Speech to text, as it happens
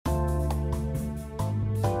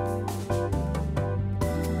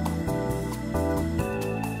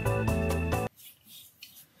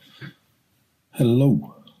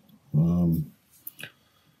Hello. We're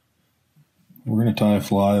going to tie a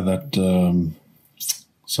fly that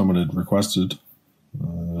someone had requested.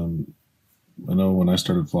 I know when I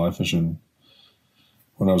started fly fishing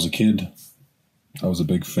when I was a kid, I was a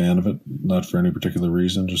big fan of it. Not for any particular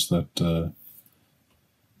reason, just that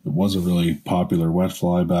it was a really popular wet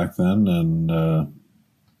fly back then, and I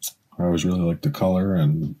always really liked the color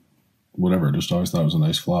and whatever. Just always thought it was a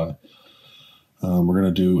nice fly. We're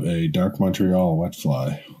going to do a Dark Montreal wet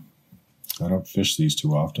fly. I don't fish these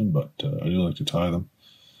too often, but I do like to tie them.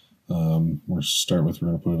 We're going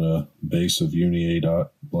to put a base of Uni A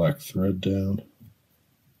dot black thread down.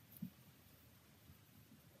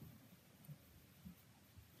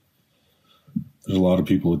 There's a lot of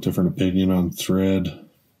people with different opinion on thread.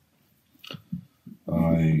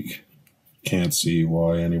 I can't see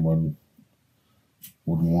why anyone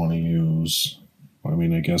would want to use. I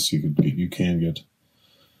mean, I guess you can get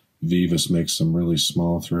Vivus makes some really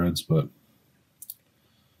small threads, but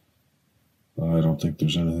I don't think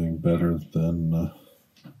there's anything better than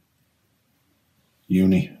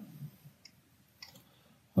Uni.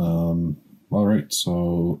 All right,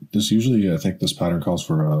 so I think this pattern calls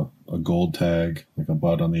for a gold tag, like a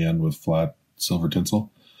bud on the end with flat silver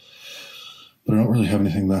tinsel. But I don't really have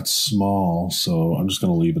anything that small, so I'm just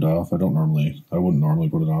going to leave it off. I wouldn't normally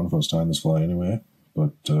put it on if I was tying this fly anyway,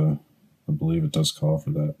 but I believe it does call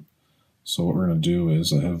for that. So what we're going to do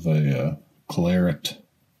is I have a claret,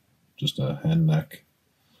 just a hen neck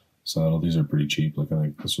saddle. These are pretty cheap. Like I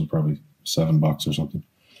think this was probably $7 or something.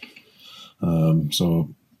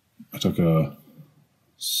 So I took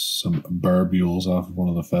some barbules off of one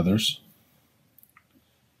of the feathers,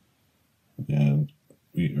 and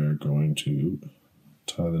we are going to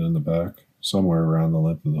tie that in the back, somewhere around the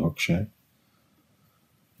length of the hook shank.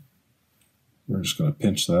 We're just going to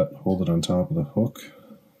pinch that, hold it on top of the hook,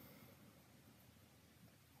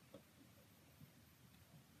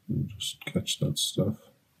 and just catch that stuff.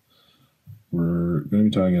 We're going to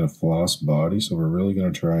be tying in a floss body, so we're really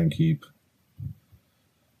going to try and keep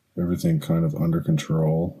everything kind of under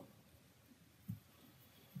control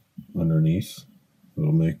underneath.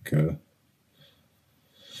 It'll make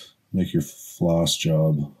your floss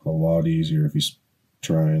job a lot easier if you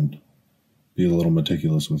try and be a little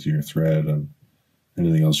meticulous with your thread and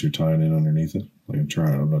anything else you're tying in underneath it. Like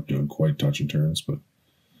I'm not doing quite touch and turns, but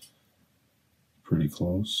pretty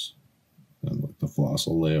close. And like the floss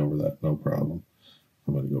will lay over that, no problem.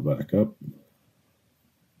 I'm going to go back up.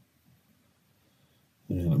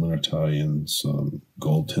 And I'm going to tie in some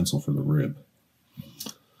gold tinsel for the rib.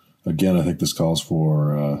 Again, I think this calls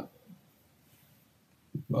for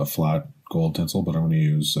a flat gold tinsel, but I'm going to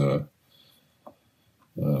use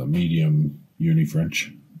medium uni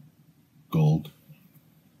French gold.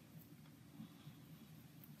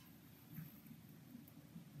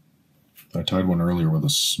 I tied one earlier with a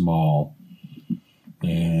small,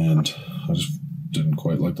 and I just didn't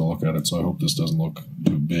quite like the look at it, so I hope this doesn't look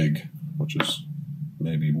too big, which is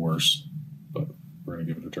maybe worse, but we're going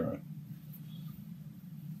to give it a try.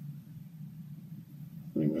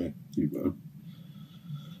 Anyway,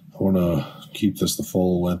 I want to keep this the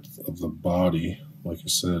full length of the body, like I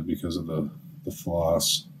said, because of the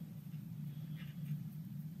floss.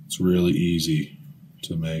 It's really easy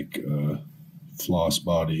to make a floss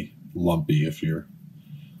body lumpy if you're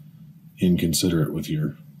inconsiderate with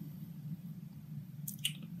your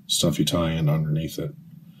stuff you tie in underneath it.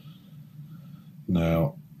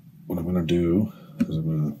 Now, what I'm going to do is I'm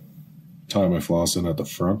going to tie my floss in at the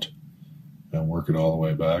front and work it all the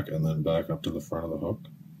way back and then back up to the front of the hook.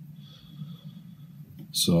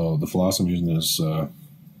 So the floss I'm using is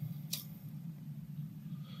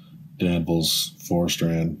Danville's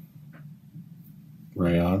 4-strand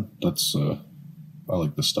rayon. That's I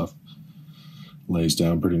like this stuff. Lays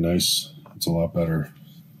down pretty nice. It's a lot better.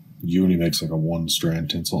 Uni makes like a 1-strand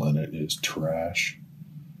tinsel, and it is trash.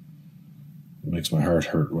 It makes my heart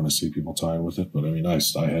hurt when I see people tying with it, but I mean, I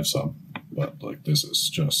have some, but like this is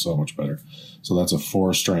just so much better. So that's a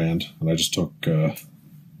 4-strand, and I just took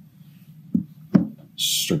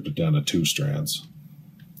stripped it down to 2 strands,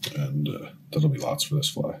 and that'll be lots for this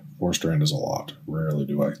fly. 4-strand is a lot. Rarely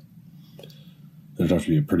do I. There'd have to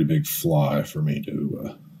be a pretty big fly for me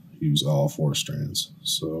to use all 4 strands.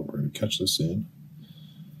 So we're going to catch this in.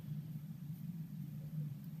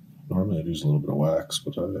 Normally I'd use a little bit of wax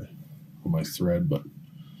on my thread, but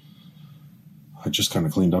I just kind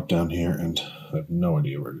of cleaned up down here and I have no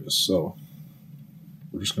idea where it is. So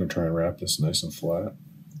we're just going to try and wrap this nice and flat.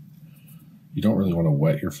 You don't really want to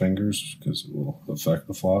wet your fingers because it will affect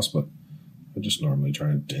the floss, but I just normally try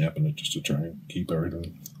and dampen it just to try and keep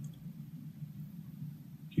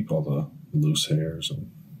all the loose hairs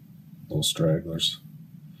and little stragglers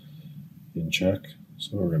in check.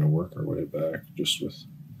 So we're going to work our way back just with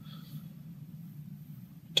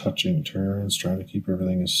touching turns, trying to keep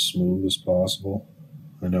everything as smooth as possible.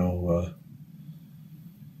 I know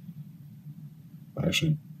I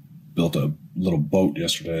actually built a little boat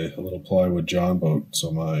yesterday, a little plywood John boat.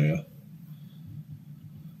 So I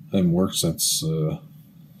haven't worked since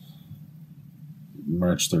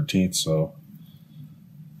March 13th, so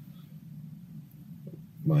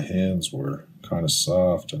my hands were kind of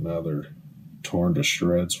soft, and now they're torn to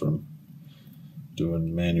shreds from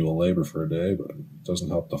doing manual labor for a day, but it doesn't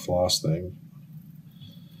help the floss thing.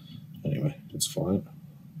 Anyway, it's fine.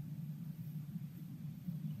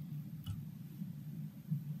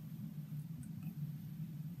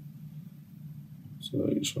 So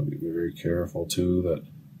you just want to be very careful too that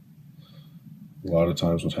a lot of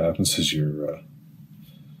times what happens is your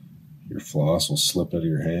floss will slip out of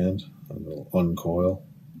your hand and it'll uncoil.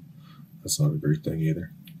 That's not a great thing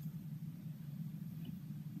either.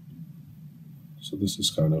 So this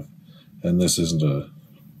is kind of, and this is a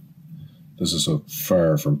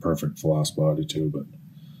far from perfect floss body too, but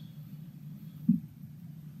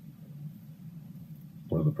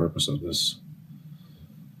for the purpose of this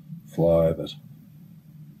fly that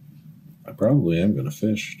I probably am going to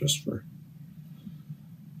fish just for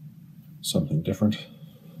something different,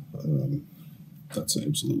 that's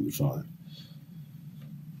absolutely fine.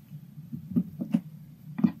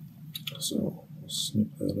 So we'll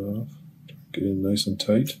snip that off, get in nice and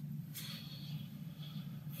tight.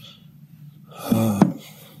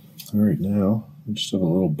 All right, now I just have a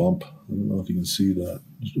little bump. I don't know if you can see that.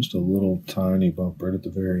 It's just a little tiny bump right at the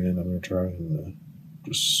very end. I'm going to try and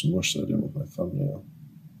just smush that in with my thumbnail.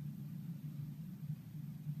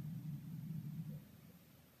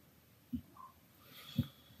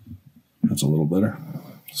 That's a little better.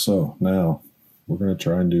 So now we're going to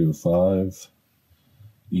try and do 5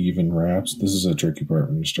 even wraps. This is a tricky part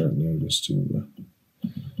when you're starting out, is to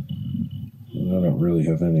and I don't really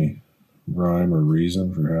have any rhyme or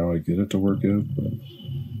reason for how I get it to work out, but I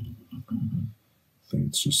think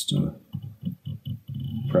it's just a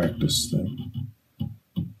practice thing.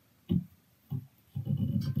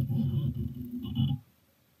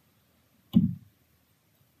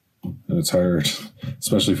 And it's hard,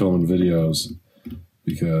 especially filming videos,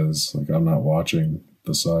 because like I'm not watching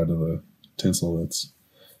the side of the tinsel that's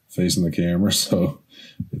facing the camera, so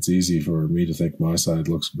it's easy for me to think my side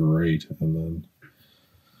looks great and then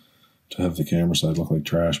to have the camera side look like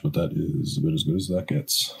trash, but that is about as good as that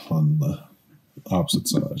gets on the opposite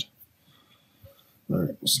side. All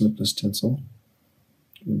right, we'll snip this tinsel.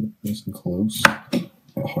 Get it nice and close.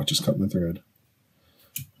 Oh, I just cut my thread.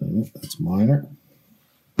 That's minor.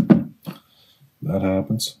 That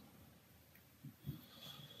happens.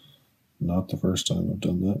 Not the first time I've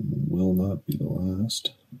done that, and will not be the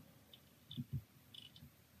last.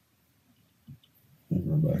 And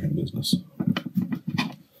we're back in business.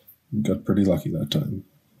 Got pretty lucky that time.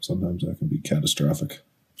 Sometimes that can be catastrophic.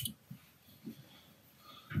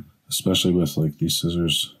 Especially with like these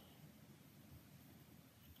scissors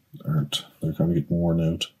they're kind of getting worn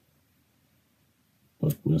out.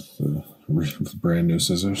 But with brand new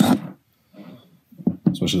scissors,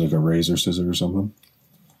 especially like a razor scissor or something,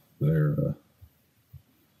 they're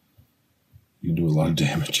you can do a lot of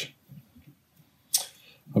damage.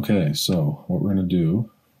 Okay, so what we're going to do,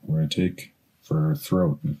 we're going to take for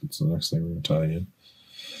throat, if it's the next thing we're going to tie in,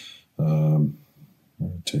 I'm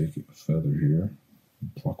going to take a feather here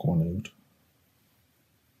and pluck one out.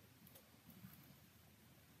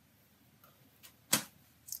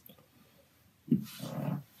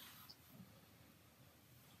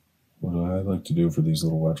 What I like to do for these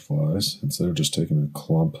little wet flies, instead of just taking a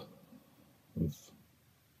clump of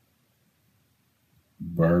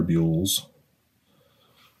barbules,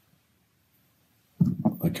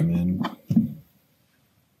 I come in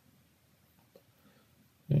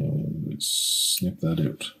and snip that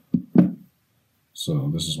out.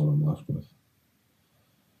 So this is what I'm left with.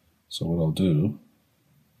 So what I'll do,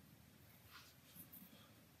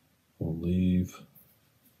 I'll leave,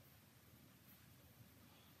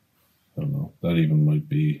 I don't know, that even might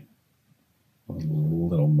be a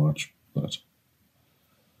little much, but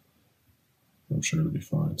I'm sure it'll be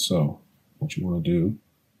fine. So what you want to do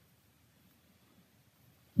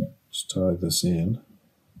is tie this in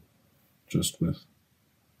just with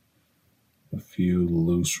a few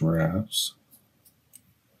loose wraps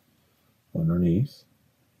underneath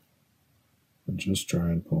and just try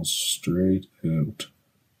and pull straight out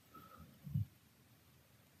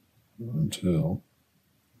until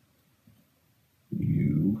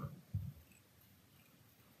you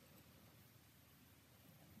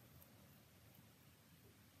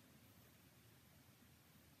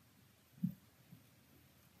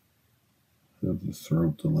of the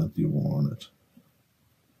throat the length you want it.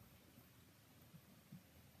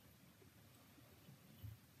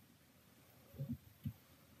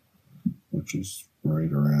 Which is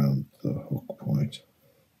right around the hook point.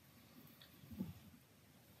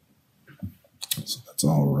 So that's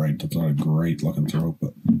all right. That's not a great looking throat,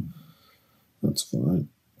 but that's fine.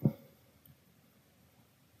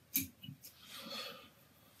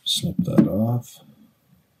 Snip that off.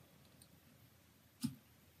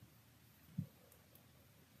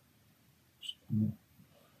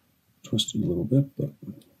 Twist it a little bit, but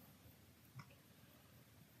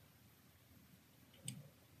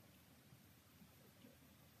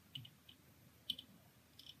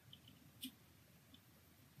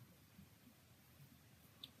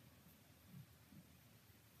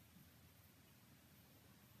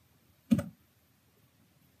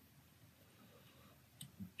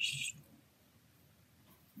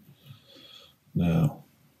now,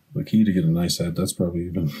 the key to get a nice head, that's probably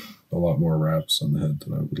even a lot more wraps on the head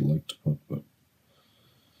than I would have liked to put, but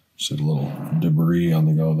just had a little debris on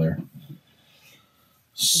the go there.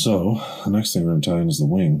 So, the next thing we're going to tie in is the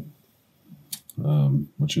wing,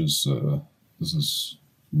 which is, this is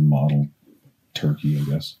model turkey, I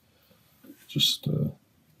guess. Just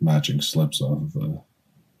matching slips off of a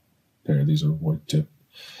pair. These are white tip.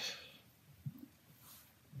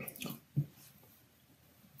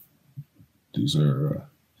 These are,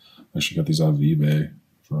 I actually got these off of eBay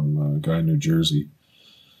from a guy in New Jersey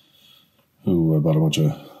who I bought a bunch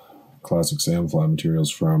of classic sandfly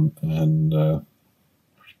materials from, and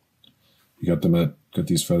he got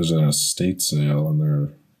these feathers at an estate sale, and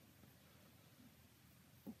they're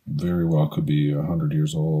very well could be 100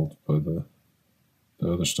 years old by the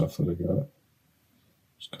other stuff that I got.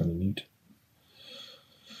 It's kind of neat,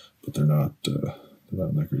 but they're not in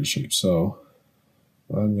that great shape. So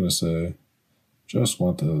I'm gonna say, just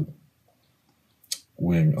want the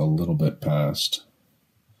wing a little bit past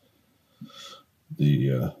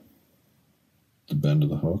the bend of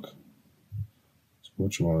the hook. So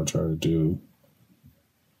what you want to try to do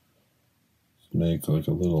is make like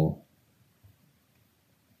a little,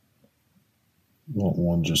 you want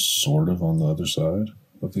one just sort of on the other side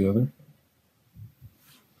of the other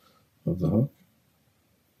of the hook.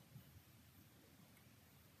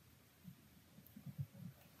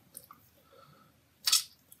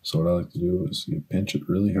 So what I like to do is you pinch it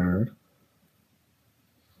really hard,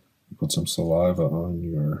 you put some saliva on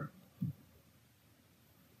your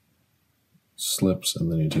slips,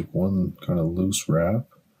 and then you take one kind of loose wrap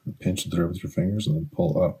and pinch it there with your fingers and then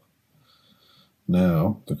pull up.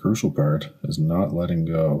 Now, the crucial part is not letting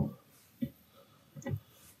go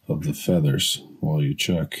of the feathers while you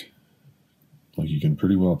check. Like, you can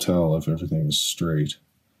pretty well tell if everything is straight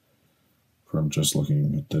from just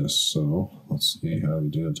looking at this. So let's see how we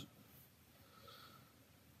did.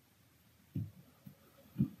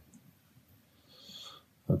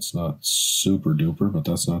 That's not super duper, but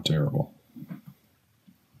that's not terrible.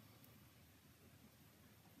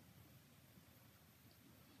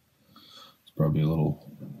 It's probably a little,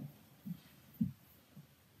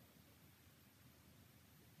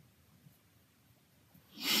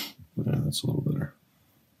 yeah, that's a little better.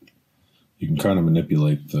 You can kind of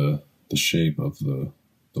manipulate the shape of the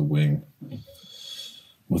wing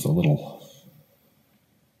with a little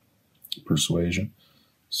persuasion.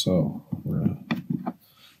 So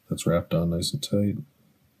that's wrapped on nice and tight.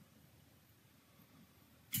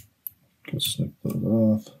 Just snip that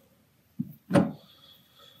off. And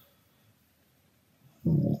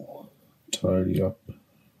we'll tidy up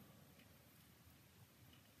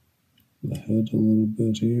the head a little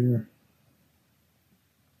bit here.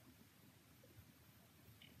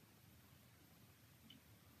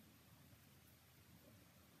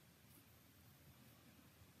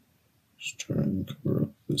 Just try and cover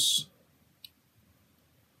up this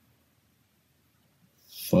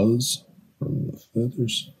fuzz from the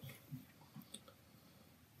feathers.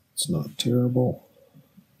 It's not terrible.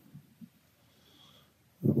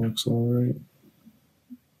 That looks all right.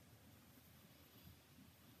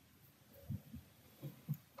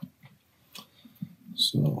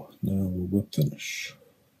 So now we'll whip finish.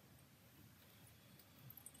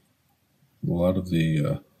 A lot of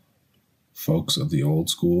the folks of the old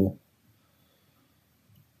school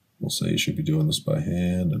will say you should be doing this by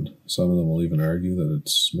hand, and some of them will even argue that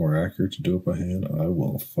it's more accurate to do it by hand. I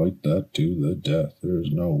will fight that to the death. There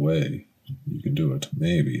is no way you can do it.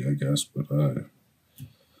 Maybe, I guess, but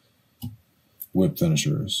whip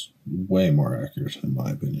finisher is way more accurate in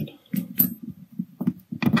my opinion.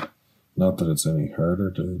 Not that it's any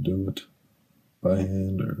harder to do it by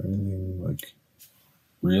hand or anything, like,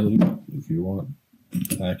 really, if you want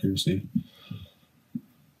accuracy,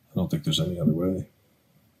 I don't think there's any other way.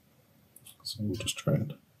 So we'll just try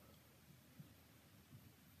and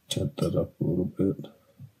tent that up a little bit.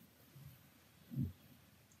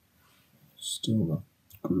 Still not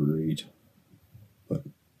great, but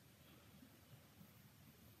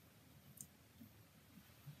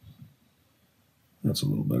that's a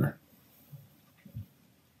little better.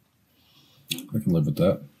 I can live with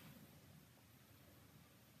that.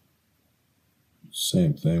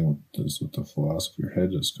 Same thing with the floss. If your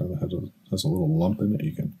head just kind of has a little lump in it,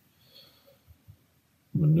 you can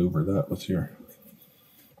maneuver that with your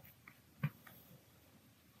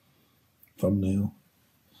thumbnail.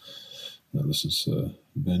 Now this is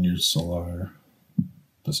Vineyard Solar.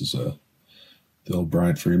 This is the old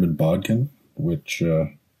Bryant Freeman bodkin, which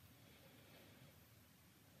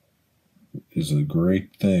is a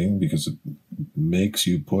great thing because it makes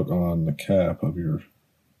you put on the cap of your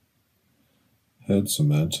head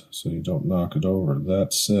cement so you don't knock it over.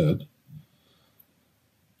 That said,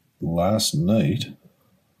 last night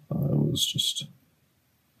I was just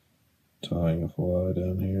tying a fly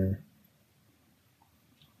down here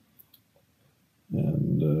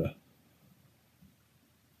and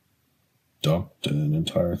dumped an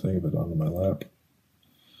entire thing of it onto my lap.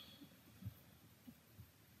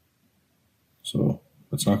 So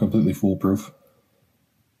it's not completely foolproof.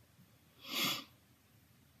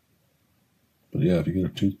 But yeah, if you get a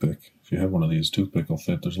toothpick, if you have one of these, toothpick will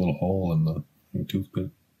fit. There's a little hole in the toothpick.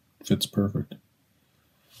 Fits perfect.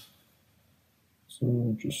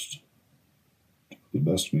 So just do the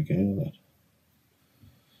best we can at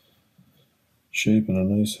shaping a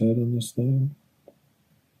nice head on this thing.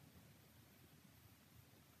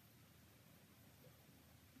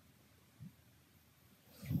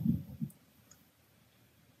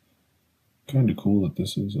 Kind of cool that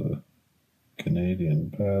this is a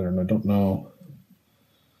Canadian pattern. I don't know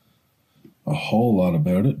a whole lot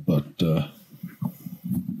about it, but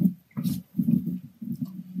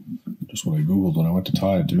just what I Googled when I went to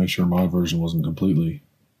tie it to make sure my version wasn't completely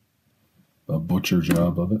a butcher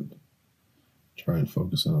job of it. Try and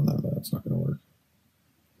focus in on that. That's not going to work.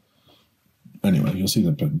 Anyway, you'll see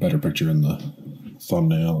the better picture in the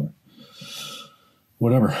thumbnail or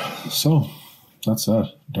whatever. So that's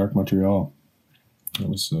that. Dark Montreal. It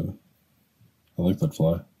was. I like that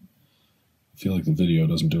fly. I feel like the video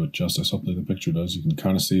doesn't do it justice. Hopefully the picture does. You can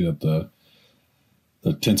kind of see that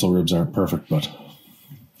the tinsel ribs aren't perfect, but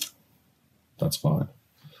that's fine.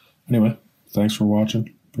 Anyway, thanks for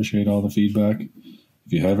watching. Appreciate all the feedback.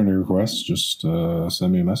 If you have any requests, just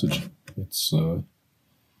send me a message. It's I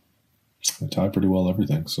tie pretty well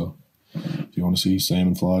everything, so if you want to see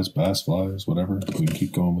salmon flies, bass flies, whatever, we can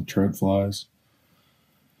keep going with trout flies.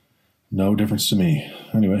 No difference to me.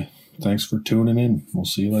 Anyway, thanks for tuning in. We'll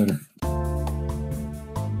see you later.